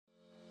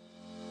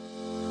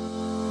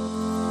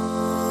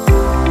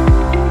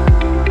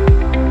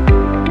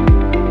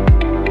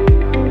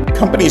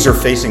Companies are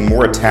facing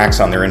more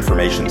attacks on their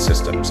information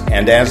systems,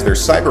 and as their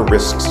cyber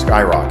risks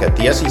skyrocket,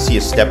 the SEC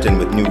has stepped in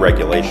with new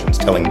regulations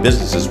telling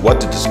businesses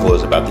what to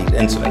disclose about these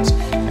incidents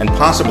and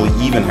possibly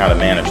even how to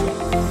manage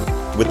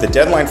them. With the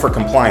deadline for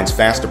compliance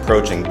fast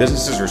approaching,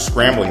 businesses are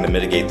scrambling to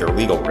mitigate their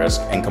legal risk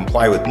and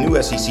comply with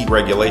new SEC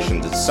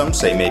regulations that some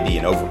say may be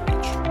an overreach.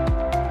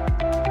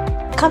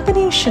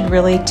 Companies should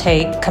really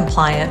take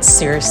compliance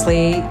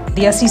seriously.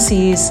 The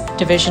SEC's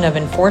Division of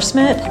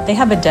Enforcement, they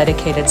have a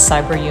dedicated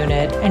cyber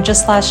unit, and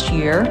just last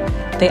year,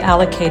 they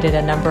allocated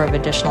a number of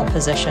additional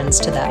positions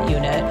to that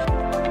unit.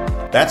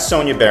 That's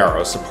Sonia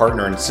Barros, a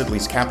partner in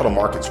Sidley's Capital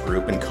Markets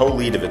Group and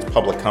co-lead of its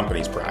public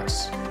companies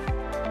practice.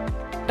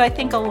 I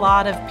think a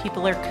lot of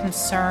people are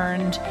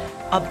concerned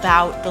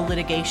about the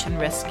litigation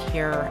risk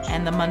here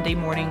and the Monday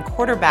morning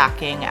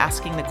quarterbacking,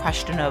 asking the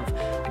question of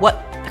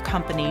what the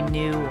company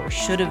knew or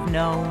should have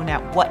known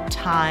at what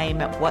time,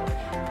 at what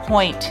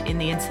point in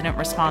the incident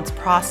response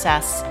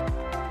process.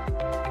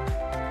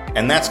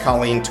 And that's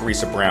Colleen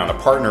Brown, a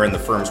partner in the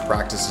firm's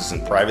practices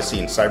in privacy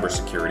and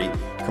cybersecurity,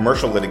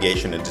 commercial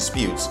litigation and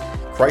disputes,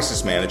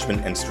 crisis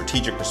management, and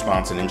strategic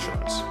response and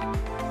insurance.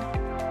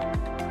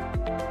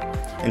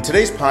 In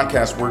today's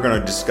podcast, we're going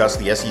to discuss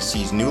the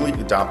SEC's newly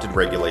adopted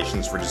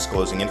regulations for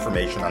disclosing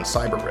information on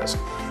cyber risk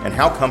and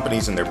how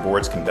companies and their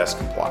boards can best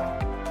comply.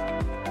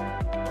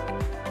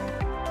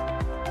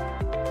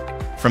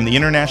 From the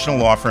international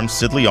law firm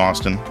Sidley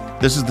Austin,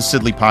 this is the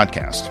Sidley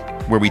Podcast,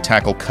 where we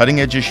tackle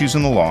cutting-edge issues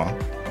in the law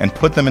and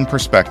put them in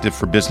perspective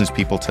for business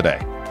people today.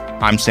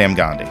 I'm Sam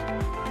Gandhi.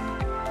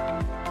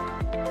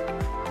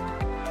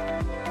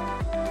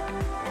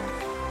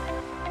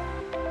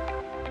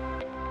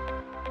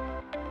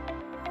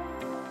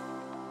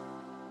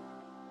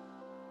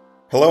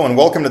 Hello and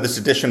welcome to this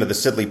edition of the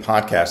Sidley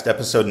Podcast,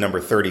 episode number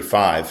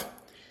 35.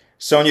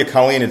 Sonia,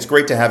 Colleen, it's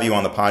great to have you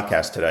on the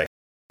podcast today.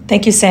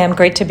 Thank you, Sam.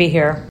 Great to be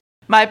here.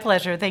 My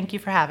pleasure. Thank you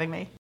for having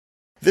me.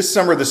 This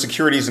summer, the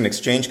Securities and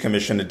Exchange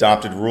Commission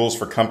adopted rules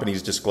for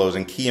companies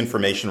disclosing key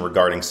information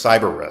regarding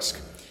cyber risk.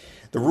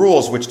 The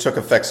rules, which took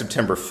effect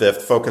September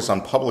 5th, focus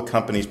on public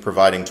companies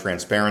providing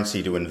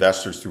transparency to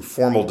investors through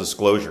formal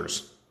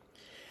disclosures.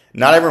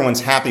 Not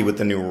everyone's happy with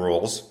the new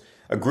rules.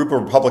 A group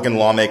of Republican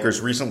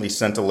lawmakers recently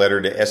sent a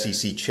letter to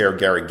SEC Chair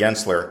Gary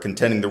Gensler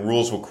contending the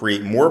rules will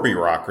create more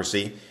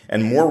bureaucracy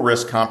and more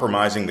risk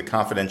compromising the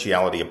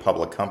confidentiality of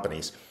public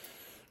companies.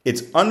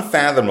 It's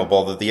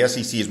unfathomable that the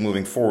SEC is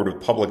moving forward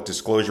with public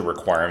disclosure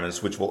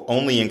requirements, which will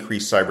only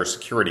increase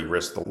cybersecurity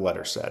risk, the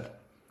letter said.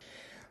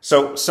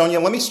 So,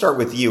 Sonia, let me start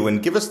with you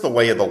and give us the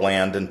lay of the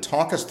land and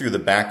talk us through the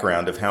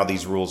background of how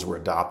these rules were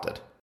adopted.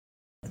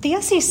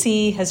 The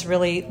SEC has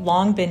really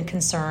long been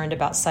concerned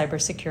about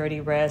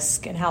cybersecurity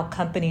risk and how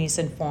companies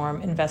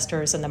inform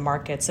investors in the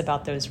markets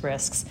about those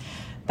risks.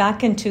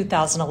 Back in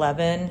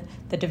 2011,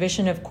 the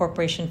Division of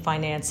Corporation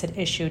Finance had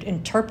issued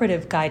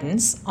interpretive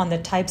guidance on the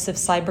types of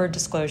cyber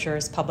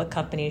disclosures public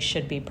companies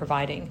should be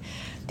providing.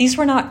 These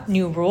were not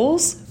new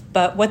rules,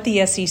 but what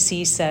the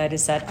SEC said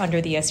is that under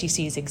the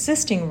SEC's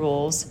existing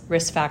rules,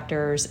 risk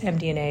factors,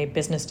 MD&A,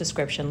 business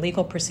description,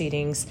 legal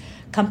proceedings,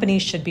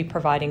 companies should be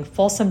providing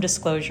fulsome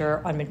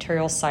disclosure on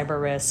material cyber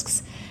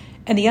risks.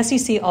 And the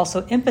SEC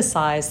also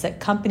emphasized that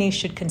companies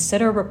should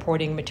consider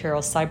reporting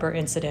material cyber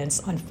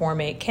incidents on Form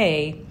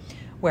 8K,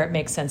 where it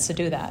makes sense to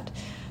do that.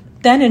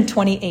 Then in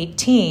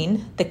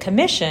 2018, the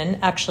Commission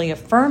actually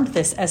affirmed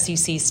this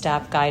SEC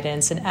staff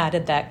guidance and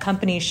added that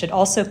companies should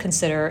also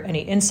consider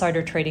any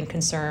insider trading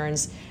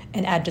concerns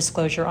and add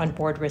disclosure on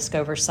board risk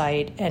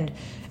oversight. And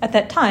at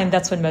that time,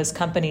 that's when most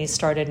companies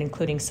started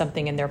including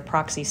something in their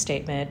proxy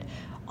statement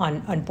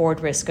on board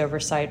risk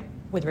oversight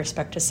with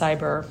respect to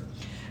cyber.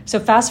 So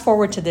fast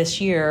forward to this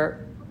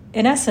year,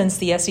 in essence,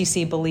 the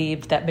SEC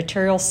believed that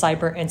material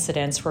cyber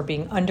incidents were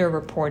being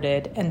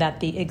underreported and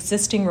that the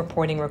existing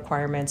reporting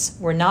requirements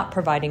were not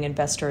providing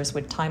investors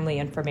with timely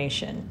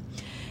information.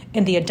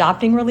 In the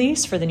adopting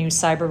release for the new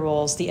cyber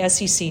rules, the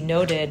SEC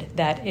noted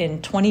that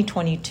in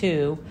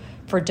 2022,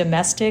 for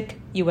domestic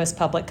U.S.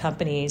 public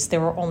companies, there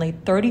were only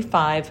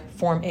 35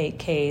 Form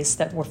 8Ks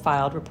that were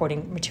filed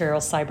reporting material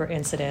cyber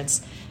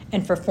incidents,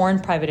 and for foreign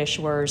private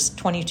issuers,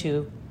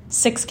 22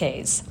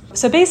 6Ks.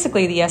 So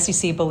basically, the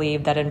SEC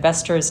believed that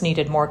investors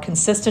needed more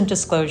consistent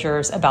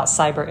disclosures about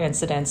cyber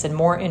incidents and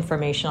more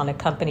information on a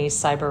company's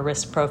cyber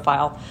risk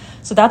profile.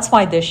 So that's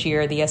why this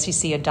year the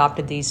SEC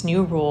adopted these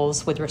new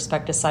rules with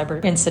respect to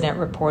cyber incident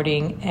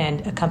reporting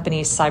and a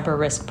company's cyber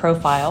risk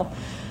profile.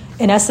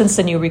 In essence,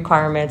 the new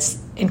requirements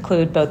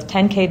include both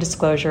 10K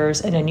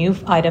disclosures and a new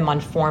item on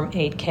Form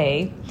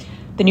 8K.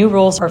 The new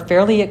rules are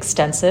fairly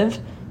extensive.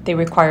 They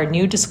require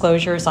new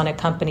disclosures on a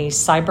company's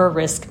cyber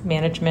risk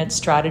management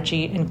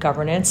strategy and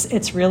governance.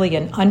 It's really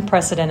an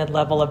unprecedented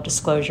level of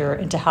disclosure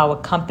into how a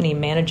company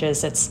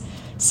manages its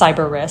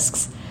cyber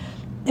risks.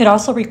 It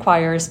also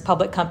requires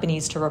public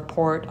companies to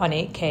report on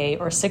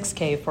 8K or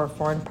 6K for a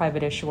foreign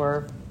private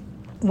issuer.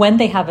 when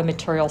they have a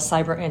material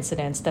cyber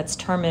incident that's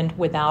determined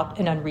without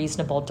an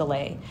unreasonable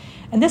delay.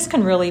 And this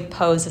can really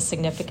pose a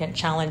significant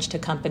challenge to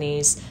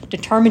companies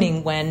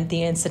determining when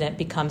the incident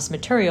becomes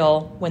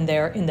material when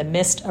they're in the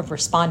midst of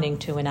responding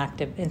to an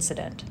active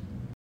incident.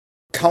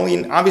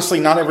 Colleen, obviously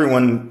not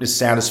everyone is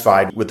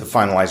satisfied with the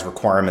finalized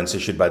requirements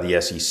issued by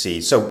the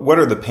SEC. So what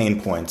are the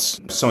pain points?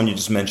 Sonia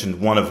just mentioned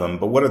one of them,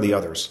 but what are the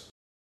others?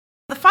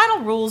 The final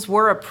rules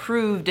were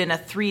approved in a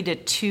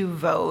 3-2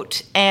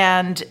 vote,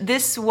 and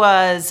this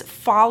was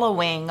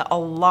following a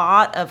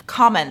lot of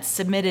comments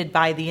submitted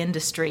by the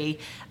industry,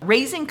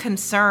 raising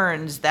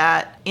concerns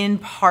that in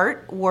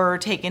part were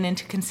taken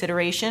into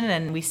consideration,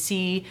 and we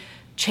see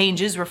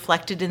changes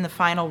reflected in the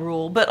final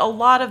rule, but a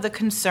lot of the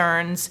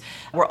concerns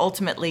were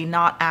ultimately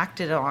not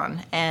acted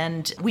on.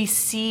 And we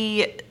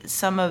see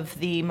some of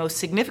the most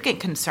significant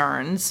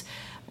concerns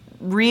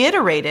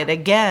reiterated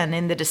again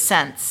in the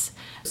dissents.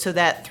 So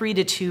that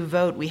 3-2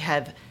 vote, we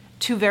have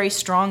two very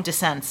strong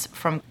dissents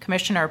from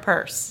Commissioner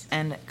Peirce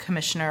and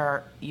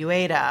Commissioner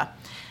Ueda.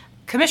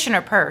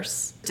 Commissioner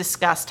Peirce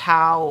discussed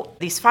how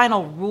these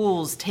final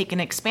rules take an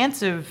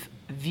expansive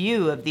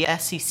view of the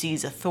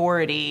SEC's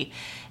authority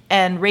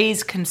and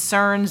raise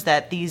concerns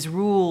that these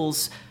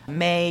rules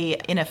may,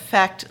 in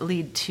effect,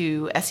 lead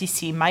to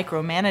SEC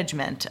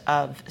micromanagement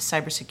of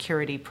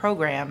cybersecurity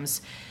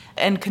programs,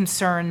 and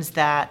concerns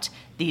that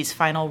these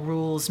final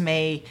rules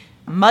may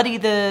muddy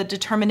the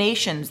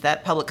determinations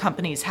that public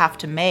companies have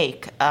to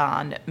make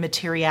on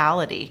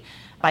materiality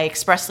by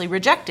expressly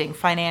rejecting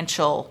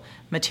financial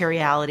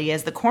materiality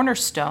as the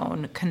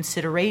cornerstone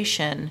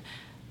consideration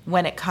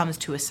when it comes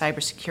to a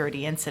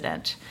cybersecurity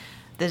incident.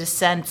 The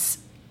dissents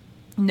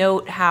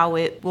note how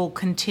it will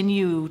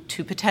continue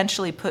to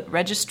potentially put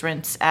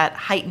registrants at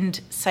heightened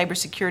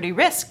cybersecurity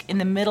risk in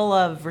the middle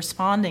of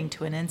responding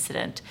to an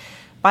incident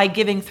by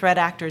giving threat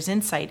actors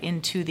insight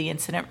into the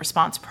incident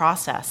response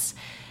process.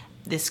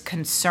 This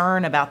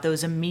concern about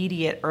those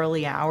immediate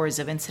early hours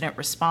of incident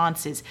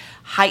response is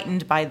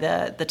heightened by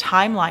the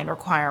timeline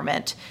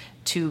requirement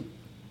to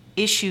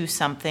issue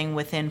something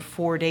within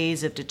 4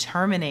 days of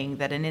determining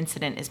that an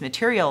incident is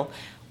material,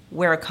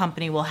 where a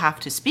company will have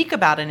to speak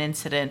about an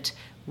incident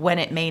when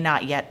it may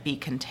not yet be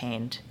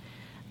contained.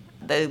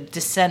 The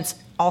dissents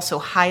also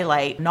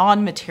highlight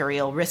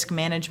non-material risk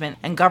management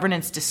and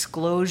governance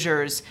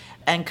disclosures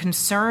and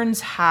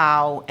concerns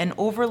how an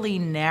overly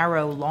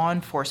narrow law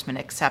enforcement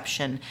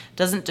exception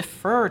doesn't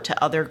defer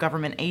to other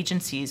government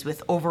agencies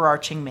with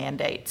overarching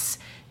mandates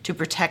to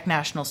protect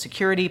national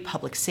security,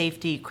 public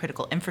safety,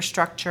 critical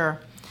infrastructure.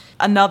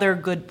 Another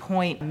good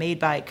point made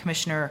by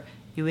Commissioner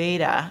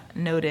Ueda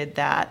noted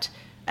that,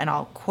 and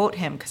I'll quote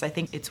him because I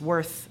think it's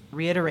worth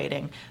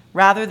reiterating,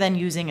 rather than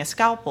using a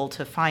scalpel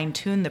to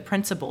fine-tune the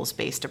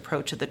principles-based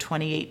approach of the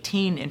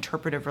 2018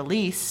 interpretive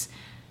release,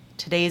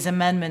 today's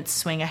amendments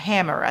swing a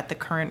hammer at the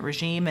current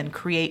regime and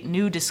create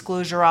new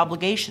disclosure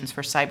obligations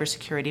for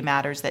cybersecurity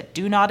matters that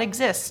do not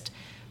exist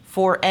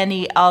for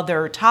any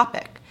other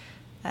topic.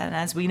 And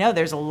as we know,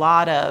 there's a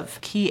lot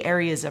of key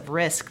areas of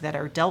risk that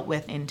are dealt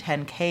with in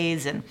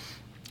 10Ks and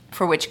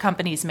for which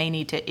companies may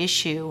need to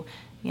issue,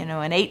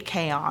 an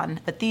 8K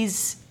on. But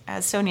these,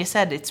 as Sonia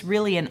said, it's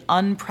really an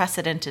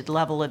unprecedented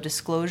level of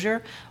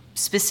disclosure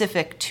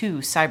specific to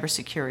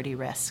cybersecurity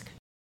risk.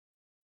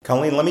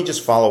 Colleen, let me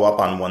just follow up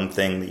on one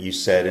thing that you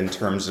said in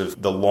terms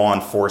of the law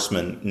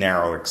enforcement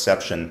narrow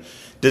exception.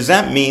 Does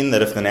that mean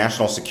that if the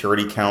National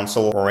Security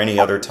Council or any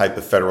other type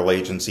of federal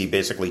agency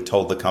basically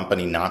told the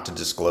company not to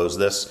disclose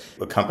this,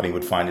 the company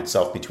would find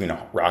itself between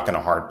a rock and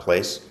a hard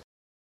place?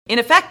 In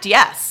effect,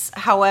 yes.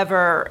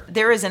 However,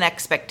 there is an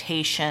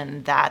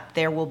expectation that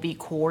there will be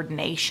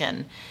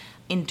coordination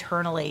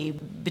internally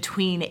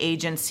between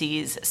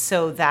agencies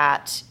so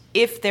that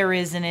if there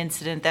is an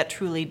incident that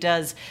truly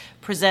does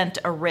present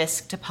a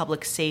risk to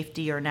public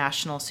safety or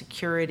national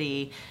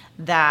security,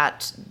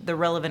 that the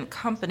relevant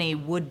company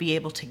would be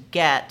able to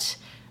get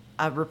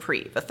a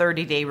reprieve, a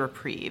 30-day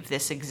reprieve,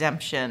 this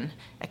exception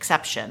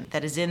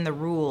that is in the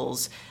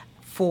rules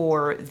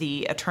for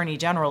the Attorney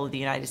General of the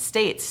United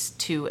States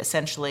to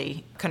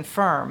essentially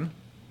confirm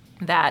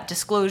that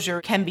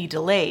disclosure can be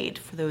delayed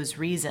for those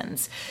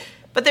reasons.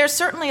 But there's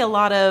certainly a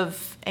lot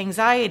of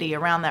anxiety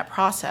around that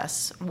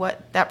process,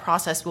 what that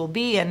process will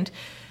be and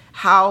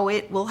how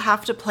it will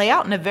have to play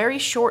out in a very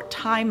short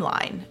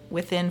timeline.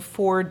 Within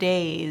 4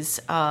 days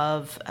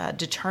of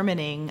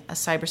determining a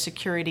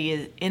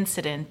cybersecurity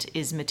incident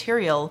is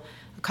material,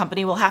 a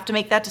company will have to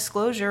make that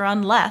disclosure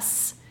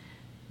unless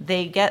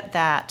they get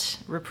that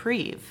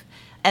reprieve.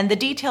 And the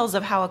details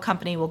of how a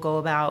company will go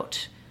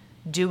about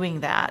doing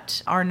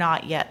that are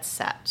not yet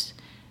set.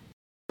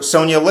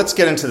 Sonia, let's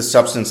get into the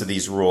substance of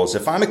these rules.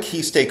 If I'm a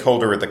key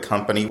stakeholder at the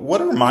company, what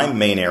are my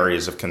main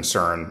areas of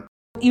concern?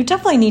 You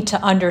definitely need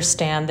to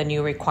understand the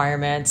new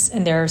requirements,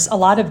 and there's a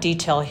lot of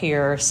detail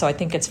here, so I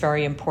think it's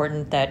very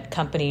important that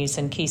companies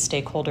and key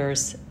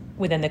stakeholders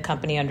within the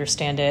company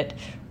understand it.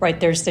 Right,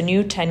 there's the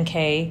new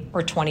 10K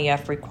or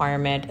 20F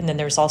requirement, and then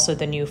there's also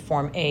the new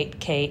Form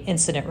 8K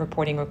incident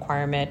reporting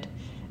requirement,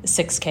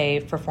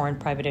 6K for foreign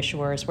private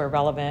issuers where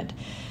relevant.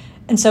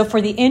 And so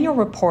for the annual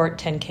report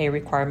 10K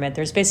requirement,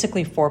 there's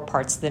basically 4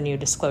 parts to the new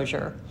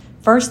disclosure.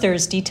 First,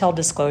 there's detailed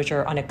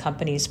disclosure on a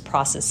company's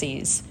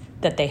processes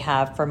that they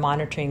have for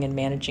monitoring and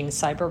managing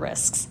cyber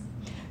risks.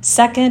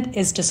 Second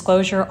is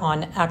disclosure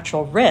on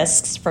actual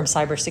risks from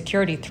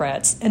cybersecurity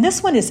threats. And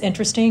this one is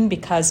interesting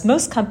because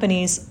most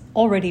companies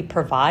already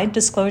provide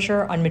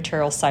disclosure on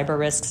material cyber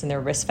risks and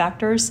their risk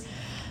factors.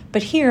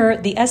 But here,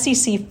 the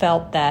SEC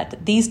felt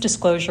that these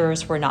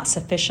disclosures were not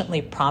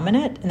sufficiently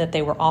prominent and that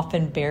they were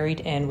often buried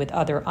in with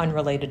other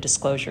unrelated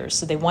disclosures.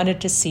 So they wanted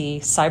to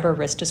see cyber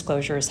risk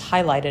disclosures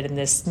highlighted in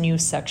this new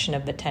section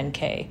of the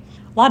 10K.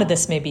 A lot of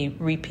this may be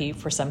repeat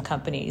for some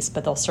companies,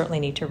 but they'll certainly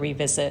need to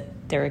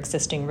revisit their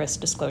existing risk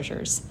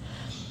disclosures.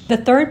 The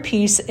third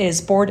piece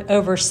is board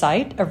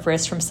oversight of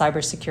risks from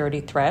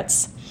cybersecurity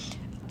threats.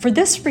 For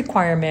this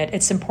requirement,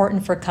 it's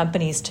important for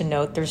companies to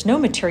note there's no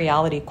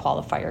materiality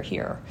qualifier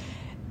here.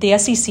 The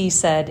SEC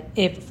said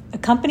if a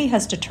company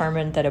has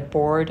determined that a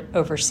board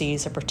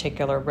oversees a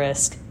particular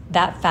risk,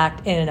 that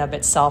fact in and of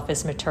itself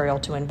is material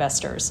to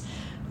investors.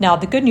 Now,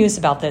 the good news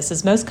about this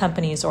is most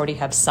companies already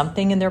have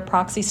something in their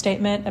proxy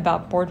statement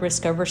about board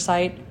risk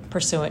oversight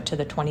pursuant to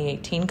the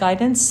 2018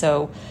 guidance,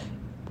 so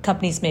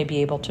companies may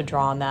be able to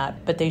draw on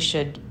that, but they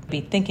should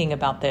be thinking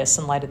about this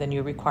in light of the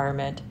new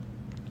requirement.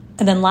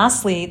 And then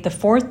lastly, the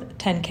fourth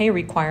 10K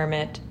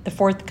requirement, the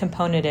fourth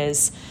component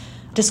is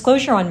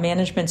disclosure on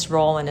management's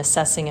role in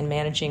assessing and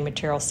managing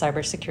material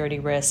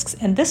cybersecurity risks,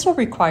 and this will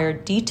require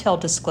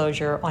detailed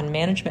disclosure on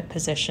management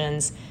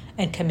positions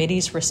and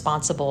committees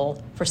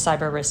responsible for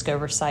cyber risk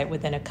oversight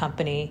within a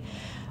company.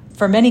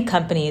 For many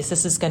companies,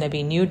 this is going to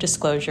be new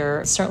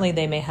disclosure. Certainly,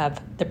 they may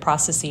have the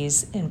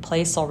processes in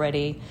place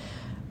already,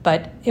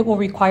 but it will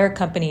require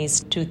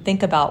companies to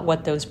think about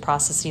what those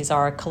processes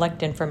are,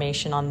 collect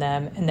information on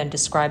them, and then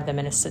describe them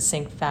in a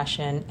succinct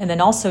fashion, and then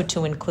also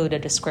to include a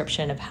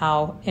description of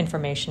how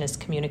information is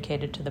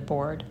communicated to the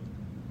board.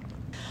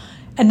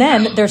 And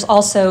then there's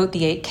also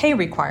the 8K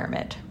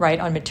requirement, right,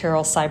 on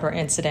material cyber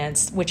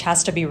incidents, which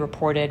has to be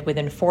reported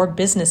within 4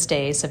 business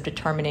days of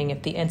determining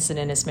if the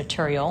incident is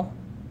material,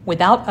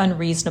 without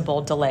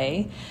unreasonable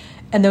delay.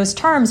 And those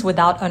terms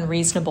without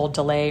unreasonable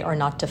delay are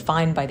not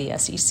defined by the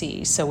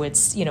SEC. So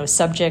it's,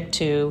 subject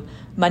to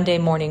Monday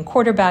morning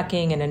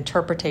quarterbacking and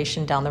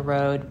interpretation down the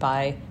road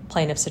by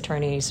plaintiffs'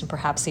 attorneys and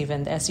perhaps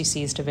even the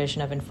SEC's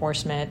Division of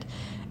Enforcement.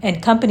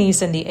 And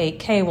companies in the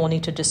 8K will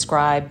need to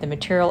describe the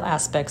material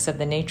aspects of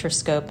the nature,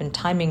 scope, and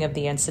timing of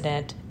the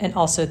incident, and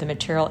also the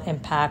material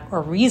impact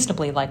or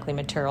reasonably likely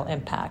material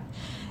impact.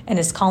 And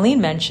as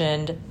Colleen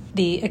mentioned,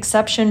 the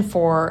exception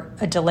for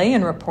a delay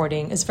in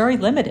reporting is very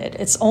limited.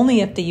 It's only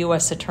if the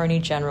U.S. Attorney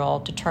General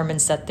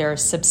determines that there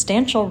is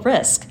substantial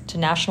risk to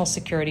national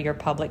security or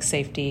public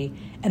safety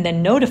and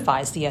then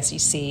notifies the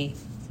SEC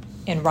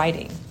in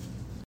writing.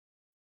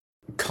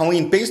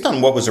 Colleen, based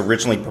on what was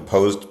originally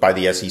proposed by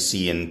the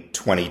SEC in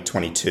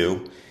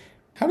 2022,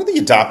 how do the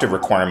adopted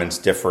requirements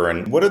differ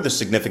and what are the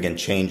significant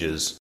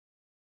changes?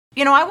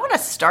 I want to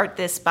start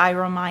this by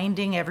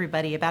reminding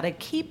everybody about a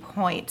key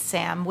point,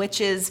 Sam, which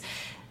is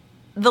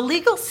the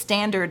legal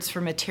standards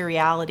for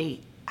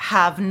materiality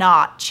have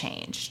not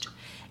changed.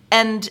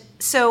 And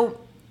so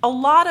a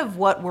lot of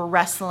what we're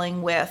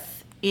wrestling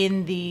with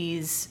in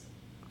these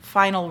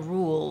final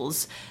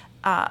rules,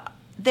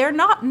 they're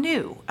not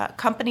new.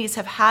 Companies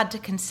have had to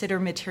consider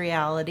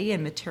materiality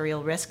and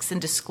material risks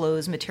and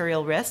disclose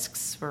material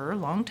risks for a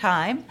long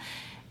time.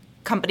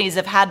 Companies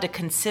have had to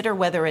consider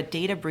whether a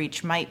data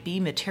breach might be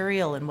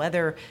material and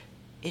whether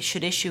it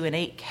should issue an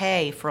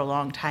 8K for a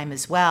long time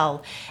as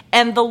well.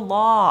 And the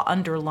law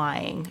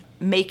underlying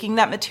making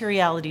that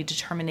materiality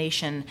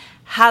determination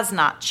has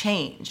not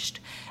changed.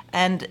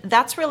 And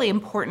that's really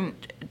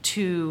important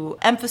to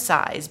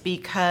emphasize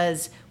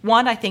because,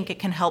 one, I think it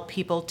can help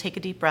people take a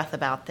deep breath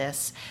about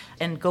this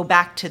and go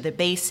back to the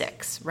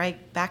basics,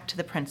 right? Back to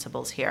the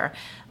principles here.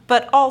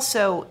 But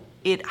also,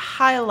 it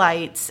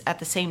highlights at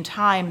the same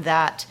time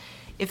that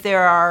if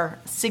there are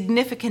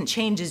significant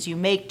changes you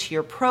make to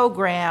your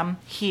program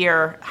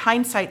here,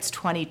 hindsight's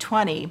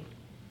 20/20,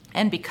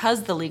 and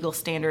because the legal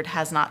standard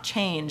has not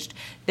changed,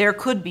 there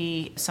could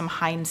be some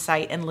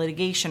hindsight and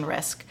litigation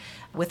risk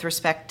with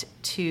respect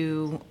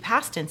to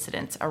past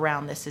incidents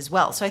around this as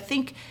well. So I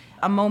think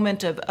a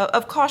moment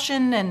of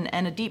caution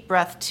and a deep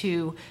breath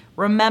to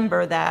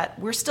remember that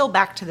we're still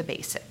back to the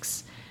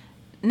basics.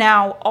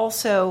 Now,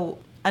 also,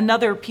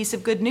 another piece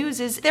of good news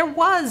is there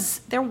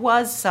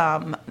was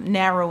some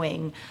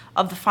narrowing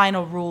of the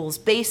final rules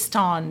based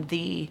on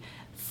the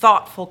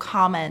thoughtful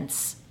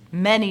comments,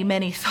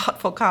 many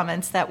thoughtful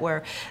comments that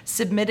were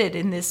submitted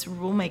in this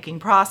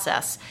rulemaking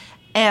process.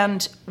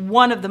 And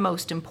one of the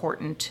most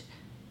important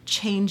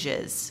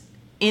changes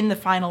in the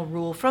final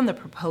rule from the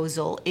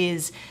proposal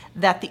is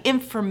that the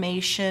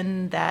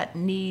information that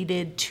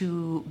needed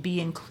to be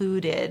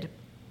included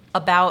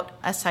about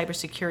a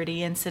cybersecurity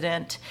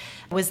incident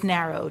was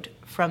narrowed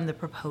from the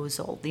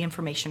proposal, the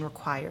information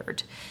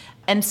required.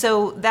 And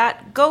so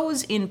that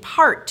goes in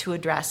part to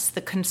address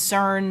the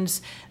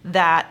concerns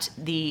that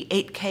the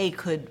 8K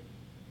could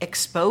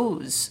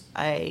expose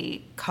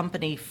a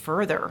company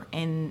further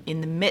in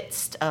the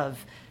midst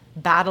of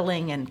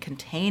battling and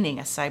containing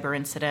a cyber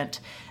incident.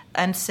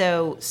 And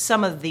so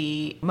some of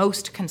the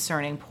most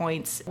concerning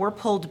points were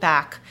pulled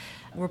back.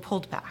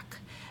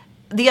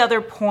 The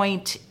other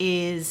point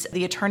is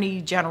the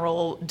Attorney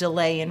General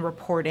delay in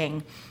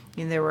reporting.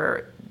 There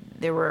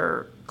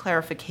were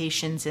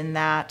clarifications in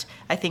that.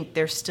 I think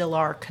there still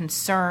are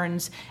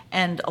concerns,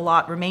 and a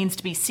lot remains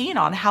to be seen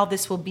on how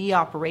this will be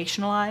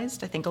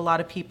operationalized. I think a lot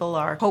of people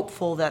are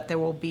hopeful that there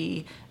will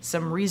be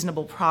some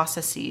reasonable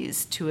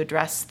processes to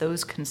address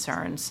those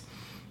concerns.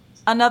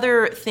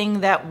 Another thing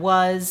that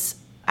was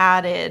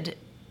added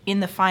in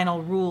the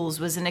final rules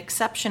was an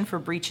exception for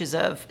breaches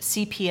of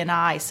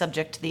CP&I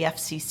subject to the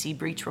FCC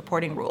breach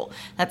reporting rule.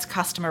 That's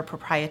customer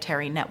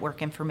proprietary network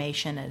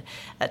information, and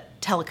a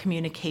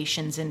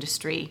telecommunications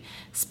industry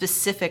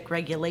specific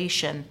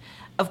regulation.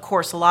 Of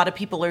course, a lot of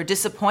people are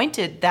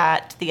disappointed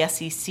that the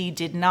SEC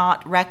did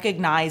not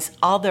recognize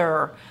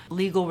other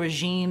legal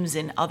regimes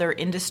in other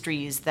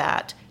industries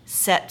that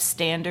set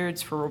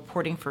standards for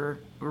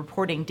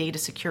reporting data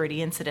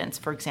security incidents,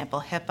 for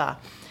example, HIPAA.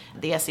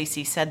 The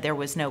SEC said there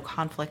was no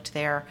conflict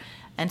there,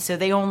 and so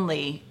they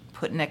only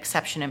put an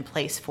exception in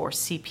place for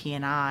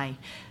CP&I,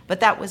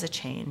 but that was a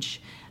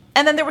change.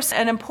 And then there was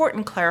an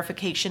important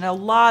clarification. A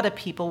lot of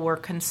people were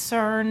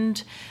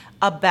concerned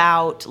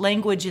about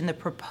language in the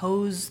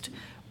proposed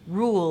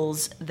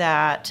rules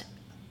that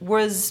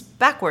was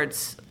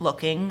backwards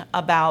looking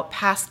about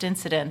past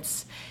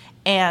incidents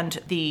and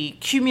the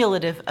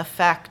cumulative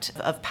effect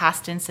of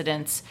past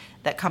incidents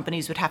that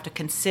companies would have to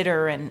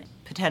consider and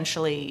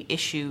potentially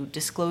issue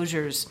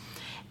disclosures.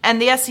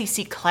 And the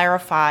SEC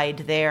clarified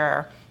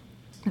there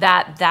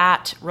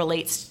that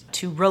relates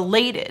to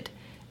related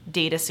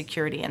data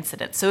security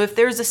incidents. So if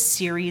there's a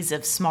series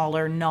of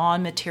smaller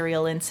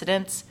non-material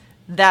incidents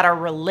that are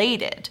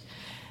related,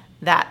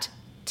 that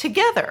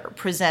together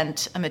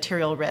present a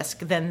material risk,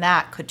 then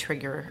that could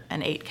trigger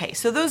an 8K.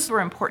 So those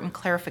were important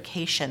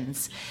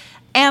clarifications.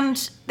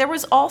 And there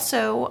was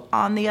also,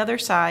 on the other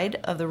side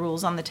of the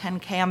rules, on the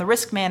 10K, on the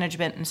risk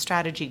management and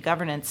strategy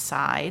governance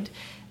side,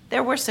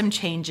 there were some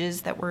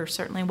changes that were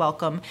certainly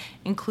welcome,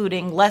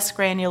 including less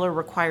granular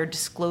required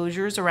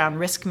disclosures around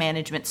risk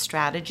management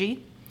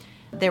strategy.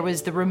 There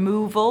was the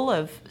removal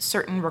of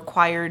certain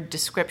required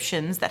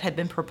descriptions that had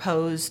been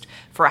proposed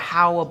for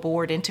how a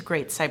board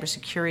integrates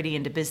cybersecurity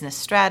into business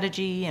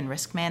strategy and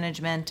risk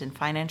management and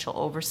financial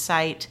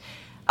oversight.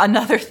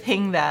 Another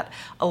thing that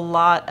a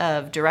lot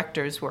of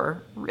directors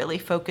were really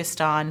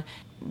focused on,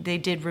 they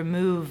did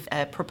remove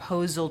a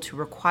proposal to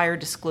require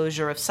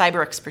disclosure of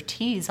cyber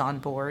expertise on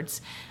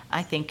boards,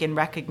 I think in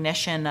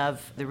recognition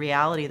of the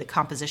reality, the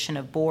composition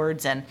of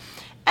boards, and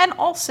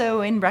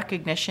also in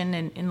recognition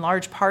in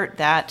large part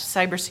that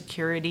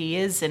cybersecurity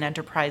is an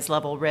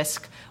enterprise-level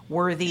risk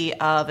worthy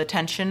of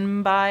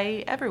attention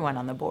by everyone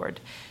on the board.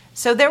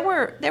 So there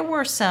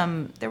were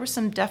some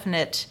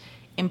definite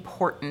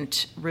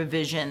important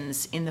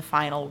revisions in the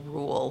final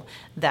rule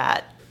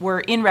that were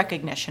in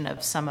recognition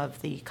of some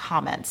of the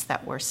comments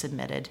that were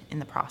submitted in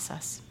the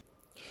process.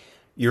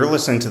 You're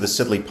listening to the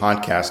Sidley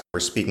Podcast. We're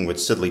speaking with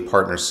Sidley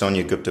partners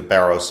Sonia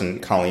Barros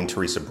and Colleen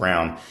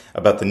Brown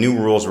about the new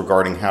rules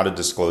regarding how to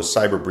disclose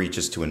cyber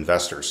breaches to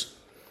investors.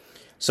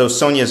 So,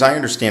 Sonia, as I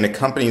understand it,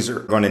 companies are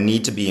going to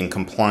need to be in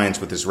compliance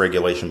with this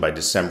regulation by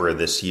December of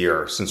this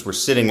year. Since we're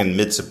sitting in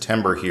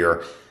mid-September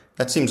here,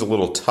 that seems a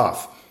little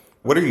tough.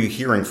 What are you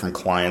hearing from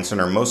clients,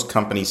 and are most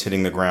companies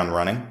hitting the ground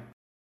running?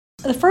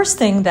 The first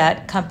thing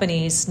that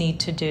companies need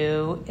to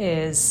do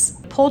is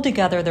pull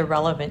together the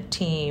relevant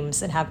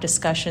teams and have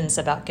discussions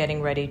about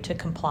getting ready to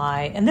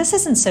comply. And this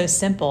isn't so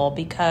simple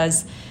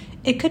because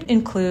it could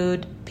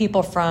include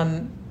people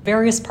from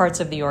various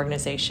parts of the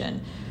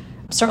organization.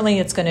 Certainly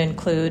it's going to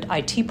include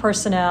IT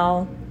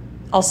personnel,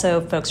 also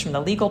folks from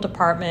the legal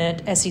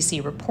department,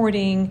 SEC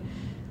reporting,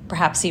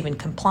 perhaps even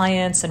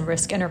compliance and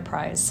risk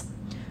enterprise.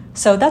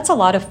 So that's a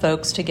lot of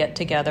folks to get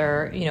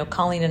together.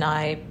 Colleen and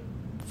I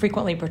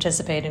frequently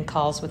participate in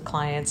calls with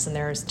clients, and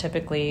there's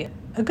typically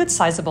a good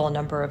sizable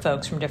number of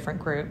folks from different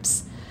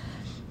groups.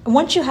 And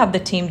once you have the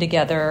team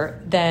together,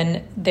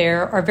 then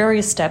there are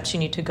various steps you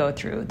need to go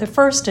through. The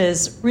first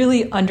is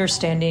really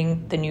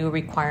understanding the new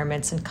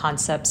requirements and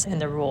concepts in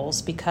the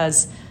rules,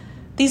 because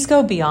these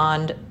go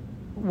beyond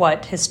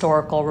what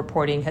historical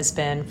reporting has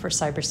been for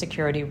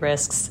cybersecurity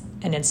risks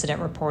and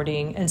incident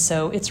reporting. And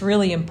so it's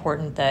really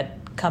important that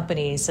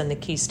companies and the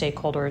key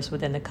stakeholders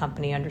within the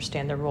company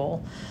understand the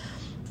rule.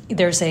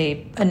 There's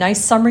a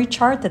nice summary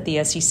chart that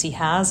the SEC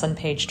has on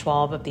page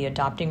 12 of the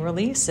adopting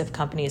release if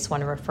companies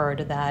want to refer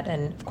to that.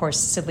 And of course,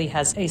 Sidley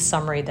has a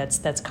summary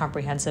that's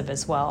comprehensive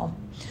as well.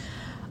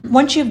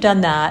 Once you've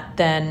done that,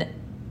 then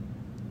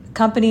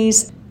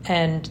companies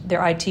and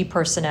their IT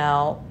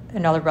personnel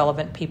and other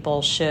relevant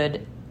people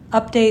should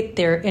update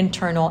their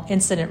internal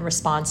incident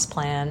response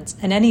plans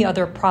and any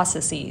other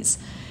processes.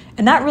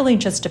 And that really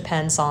just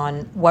depends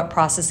on what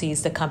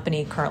processes the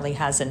company currently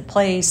has in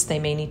place. They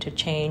may need to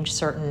change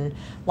certain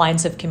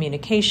lines of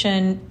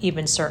communication,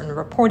 even certain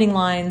reporting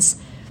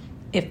lines.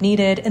 if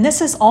needed. And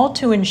this is all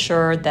to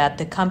ensure that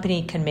the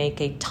company can make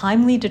a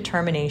timely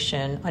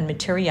determination on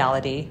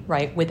materiality,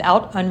 right,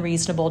 without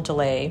unreasonable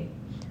delay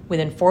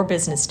within 4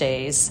 business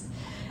days,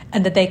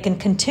 and that they can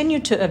continue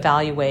to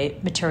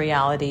evaluate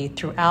materiality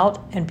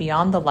throughout and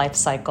beyond the life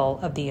cycle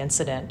of the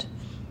incident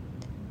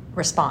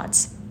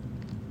response.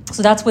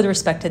 So that's with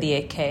respect to the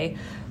 8K.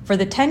 For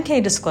the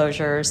 10K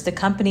disclosures, the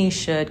company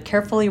should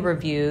carefully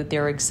review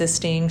their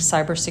existing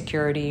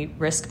cybersecurity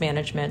risk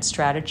management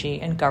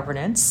strategy and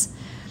governance,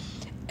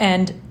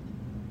 and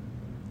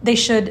they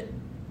should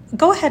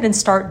go ahead and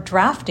start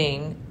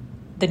drafting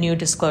the new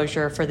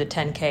disclosure for the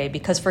 10K,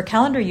 because for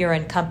calendar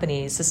year-end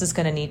companies, this is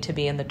going to need to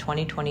be in the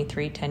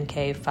 2023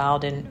 10K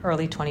filed in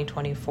early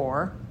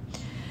 2024.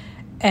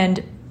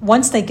 And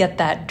once they get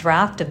that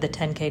draft of the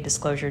 10K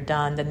disclosure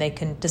done, then they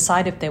can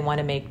decide if they want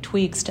to make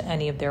tweaks to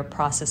any of their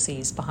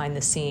processes behind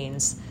the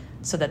scenes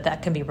so that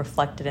that can be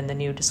reflected in the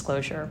new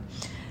disclosure.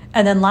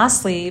 And then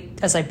lastly,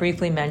 as I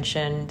briefly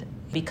mentioned,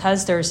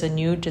 because there's a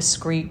new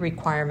discrete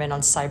requirement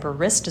on cyber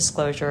risk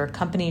disclosure,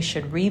 companies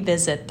should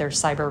revisit their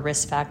cyber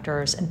risk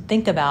factors and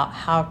think about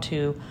how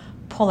to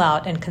pull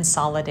out and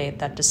consolidate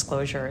that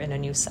disclosure in a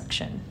new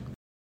section.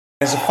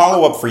 As a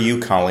follow-up for you,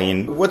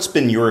 Colleen, what's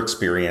been your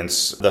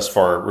experience thus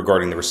far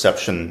regarding the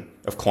reception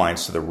of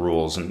clients to the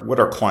rules, and what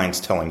are clients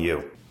telling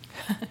you?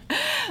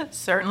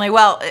 Certainly.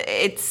 Well,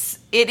 it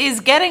is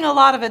getting a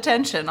lot of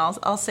attention.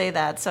 I'll say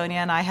that. Sonia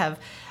and I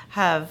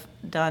have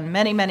done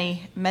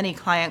many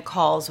client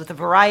calls with a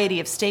variety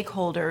of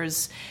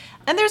stakeholders,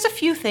 and there's a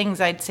few things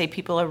I'd say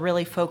people are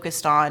really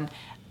focused on.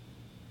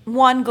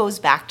 One goes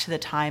back to the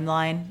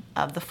timeline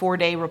of the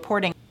 4-day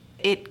reporting.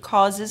 It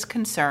causes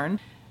concern.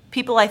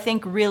 People, I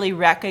think, really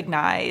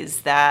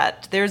recognize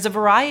that there's a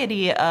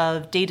variety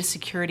of data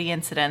security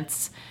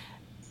incidents.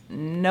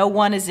 No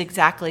one is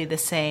exactly the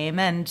same,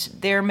 and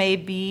there may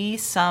be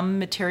some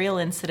material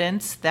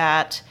incidents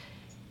that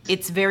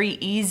it's very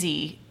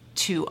easy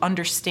to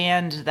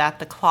understand that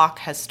the clock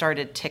has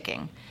started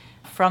ticking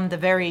from the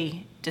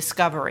very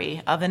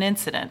discovery of an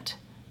incident.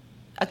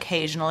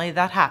 Occasionally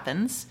that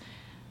happens,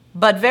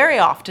 but very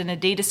often a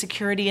data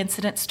security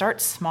incident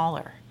starts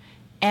smaller.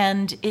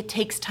 And it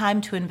takes time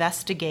to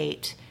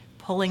investigate,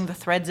 pulling the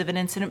threads of an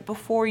incident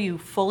before you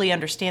fully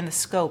understand the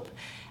scope.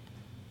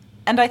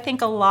 And I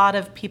think a lot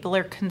of people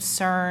are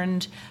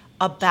concerned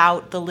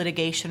about the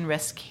litigation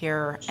risk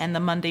here and the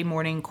Monday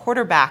morning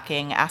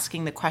quarterbacking,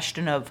 asking the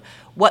question of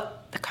what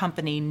the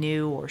company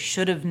knew or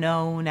should have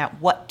known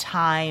at what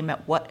time,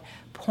 at what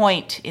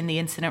point in the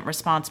incident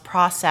response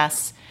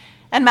process,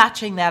 and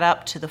matching that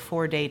up to the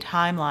 4-day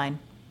timeline.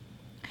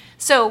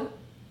 So,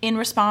 in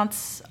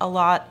response, a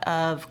lot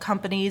of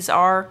companies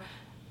are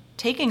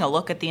taking a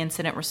look at the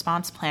incident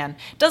response plan.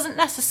 Doesn't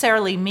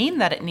necessarily mean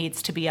that it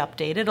needs to be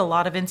updated. A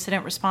lot of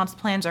incident response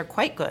plans are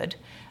quite good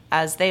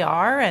as they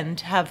are and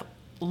have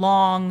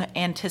long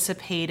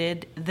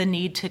anticipated the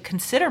need to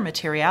consider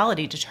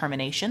materiality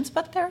determinations,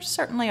 but there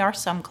certainly are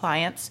some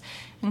clients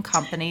and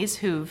companies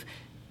who've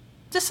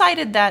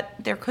decided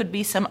that there could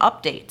be some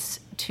updates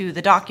to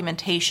the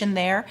documentation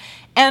there.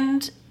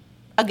 And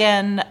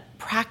again,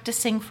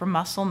 practicing for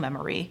muscle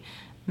memory,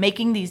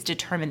 making these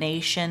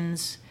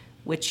determinations,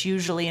 which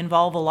usually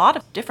involve a lot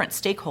of different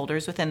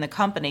stakeholders within the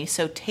company.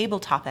 So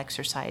tabletop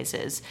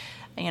exercises,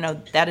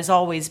 that is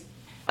always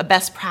a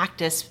best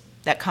practice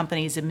that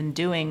companies have been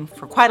doing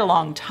for quite a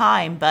long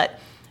time, but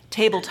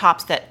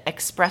tabletops that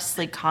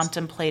expressly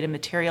contemplate a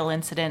material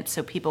incident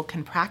so people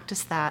can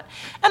practice that,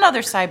 and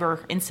other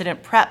cyber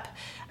incident prep,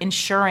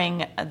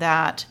 ensuring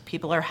that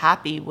people are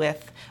happy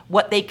with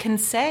what they can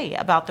say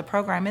about the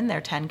program in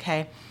their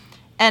 10K.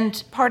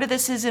 And part of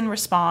this is in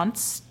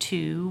response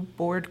to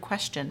board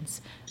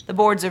questions. The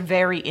boards are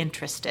very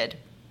interested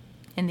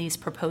in these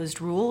proposed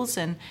rules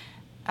and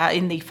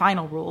in the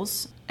final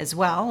rules as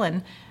well.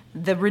 And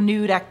the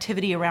renewed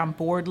activity around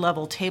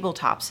board-level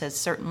tabletops has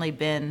certainly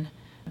been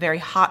very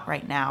hot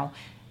right now.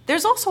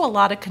 There's also a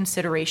lot of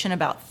consideration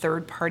about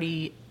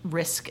third-party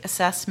risk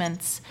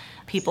assessments,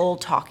 people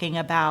talking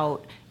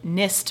about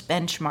NIST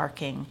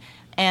benchmarking,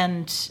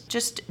 and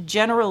just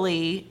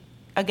generally,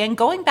 again,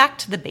 going back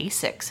to the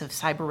basics of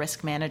cyber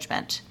risk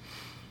management.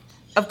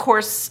 Of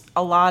course,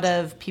 a lot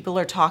of people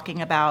are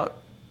talking about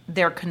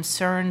their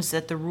concerns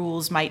that the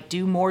rules might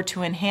do more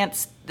to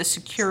enhance the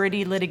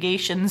security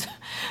litigation's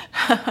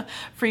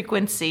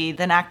frequency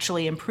than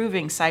actually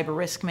improving cyber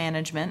risk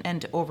management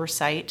and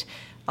oversight.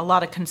 A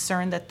lot of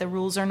concern that the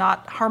rules are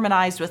not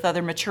harmonized with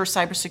other mature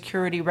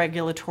cybersecurity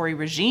regulatory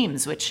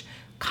regimes, which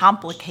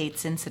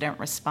complicates incident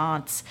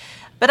response.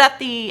 But at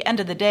the end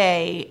of the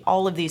day,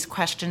 all of these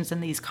questions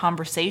and these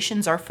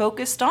conversations are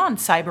focused on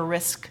cyber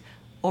risk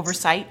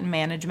oversight and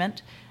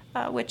management,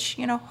 which,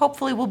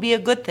 hopefully will be a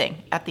good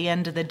thing at the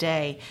end of the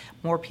day.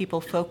 More people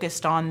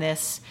focused on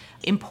this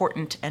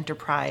important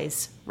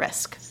enterprise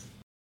risk.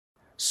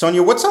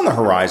 Sonia, what's on the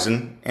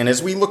horizon? And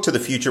as we look to the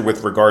future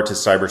with regard to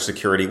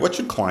cybersecurity, what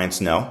should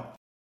clients know?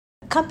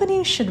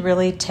 Companies should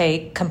really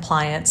take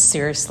compliance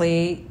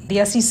seriously.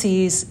 The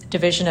SEC's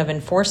Division of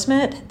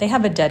Enforcement, they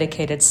have a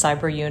dedicated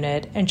cyber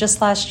unit, and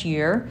just last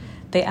year,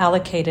 they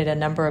allocated a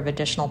number of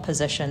additional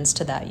positions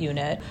to that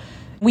unit.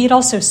 We had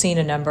also seen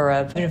a number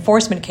of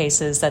enforcement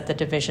cases that the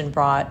division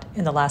brought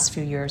in the last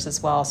few years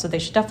as well, so they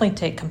should definitely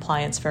take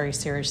compliance very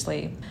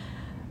seriously.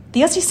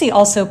 The SEC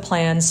also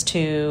plans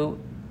to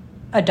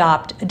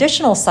adopt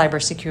additional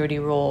cybersecurity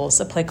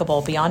rules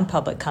applicable beyond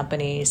public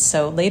companies.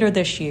 So later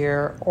this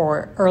year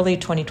or early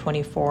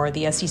 2024,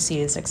 the SEC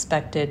is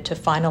expected to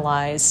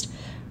finalize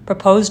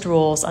proposed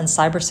rules on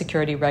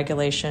cybersecurity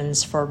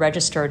regulations for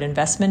registered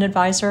investment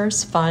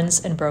advisors,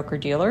 funds, and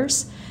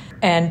broker-dealers.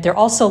 And they're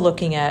also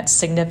looking at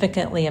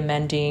significantly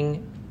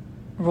amending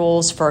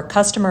rules for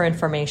customer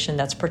information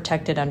that's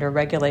protected under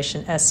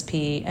Regulation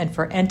SP and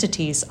for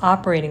entities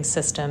operating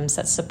systems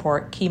that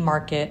support key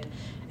market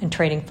and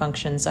trading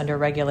functions under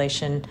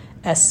Regulation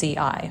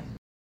SCI.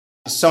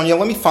 Sonia,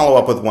 let me follow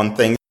up with one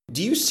thing.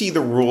 Do you see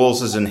the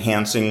rules as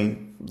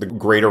enhancing the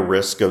greater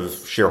risk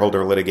of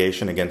shareholder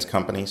litigation against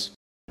companies?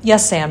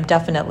 Yes, Sam,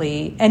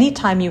 definitely.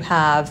 Anytime you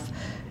have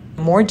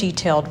more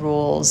detailed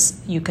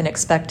rules, you can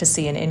expect to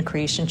see an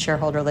increase in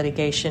shareholder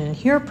litigation. And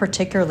here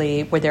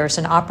particularly where there's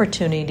an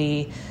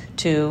opportunity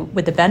to,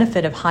 with the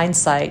benefit of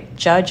hindsight,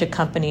 judge a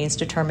company's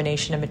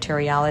determination of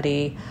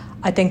materiality,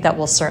 I think that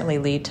will certainly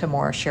lead to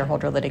more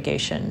shareholder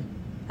litigation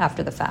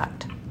after the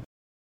fact.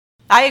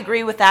 I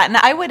agree with that. And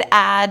I would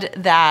add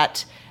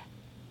that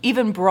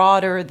even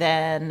broader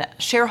than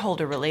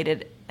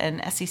shareholder-related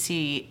and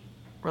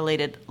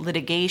SEC-related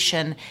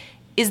litigation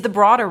is the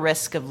broader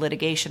risk of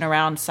litigation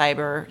around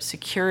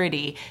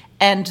cybersecurity.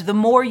 And the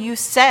more you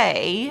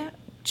say,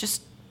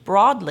 just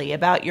broadly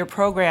about your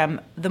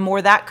program, the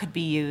more that could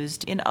be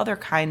used in other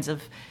kinds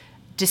of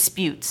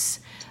disputes,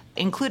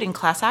 including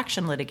class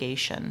action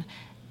litigation.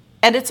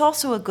 And it's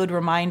also a good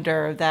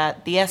reminder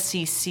that the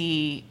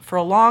SEC, for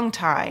a long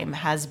time,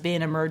 has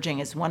been emerging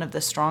as one of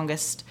the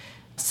strongest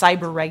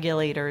cyber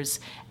regulators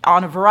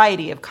on a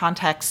variety of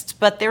contexts,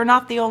 but they're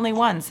not the only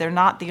ones. They're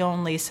not the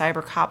only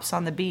cyber cops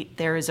on the beat.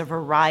 There is a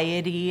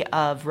variety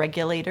of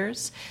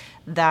regulators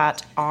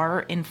that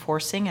are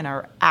enforcing and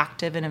are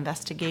active in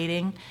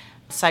investigating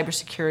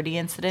cybersecurity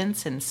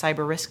incidents and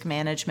cyber risk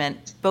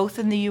management, both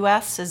in the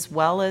U.S. as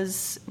well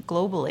as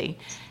globally.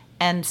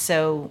 And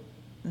so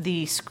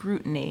the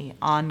scrutiny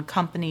on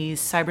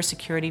companies'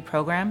 cybersecurity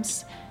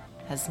programs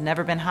has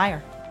never been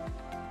higher.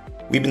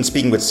 We've been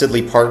speaking with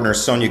Sidley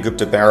partners Sonia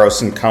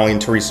Barros and Colleen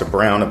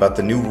Brown about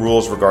the new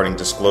rules regarding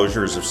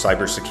disclosures of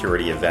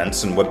cybersecurity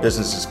events and what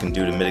businesses can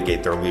do to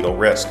mitigate their legal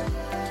risk.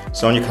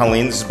 Sonia,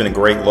 Colleen, this has been a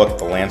great look at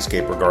the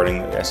landscape regarding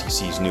the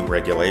SEC's new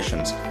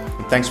regulations.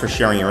 And thanks for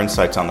sharing your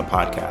insights on the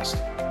podcast.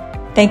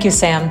 Thank you,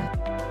 Sam.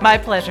 My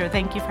pleasure.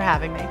 Thank you for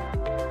having me.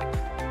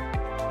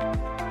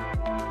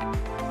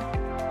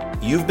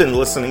 You've been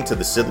listening to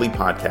the Sidley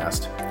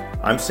Podcast.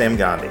 I'm Sam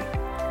Gandhi.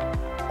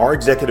 Our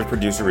executive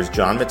producer is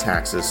John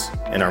Metaxas,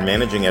 and our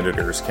managing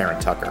editor is Karen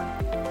Tucker.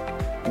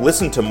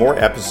 Listen to more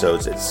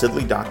episodes at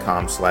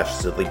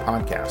sidley.com/Sidley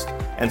Podcast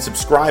and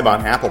subscribe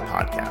on Apple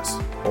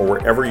Podcasts or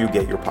wherever you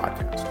get your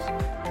podcasts.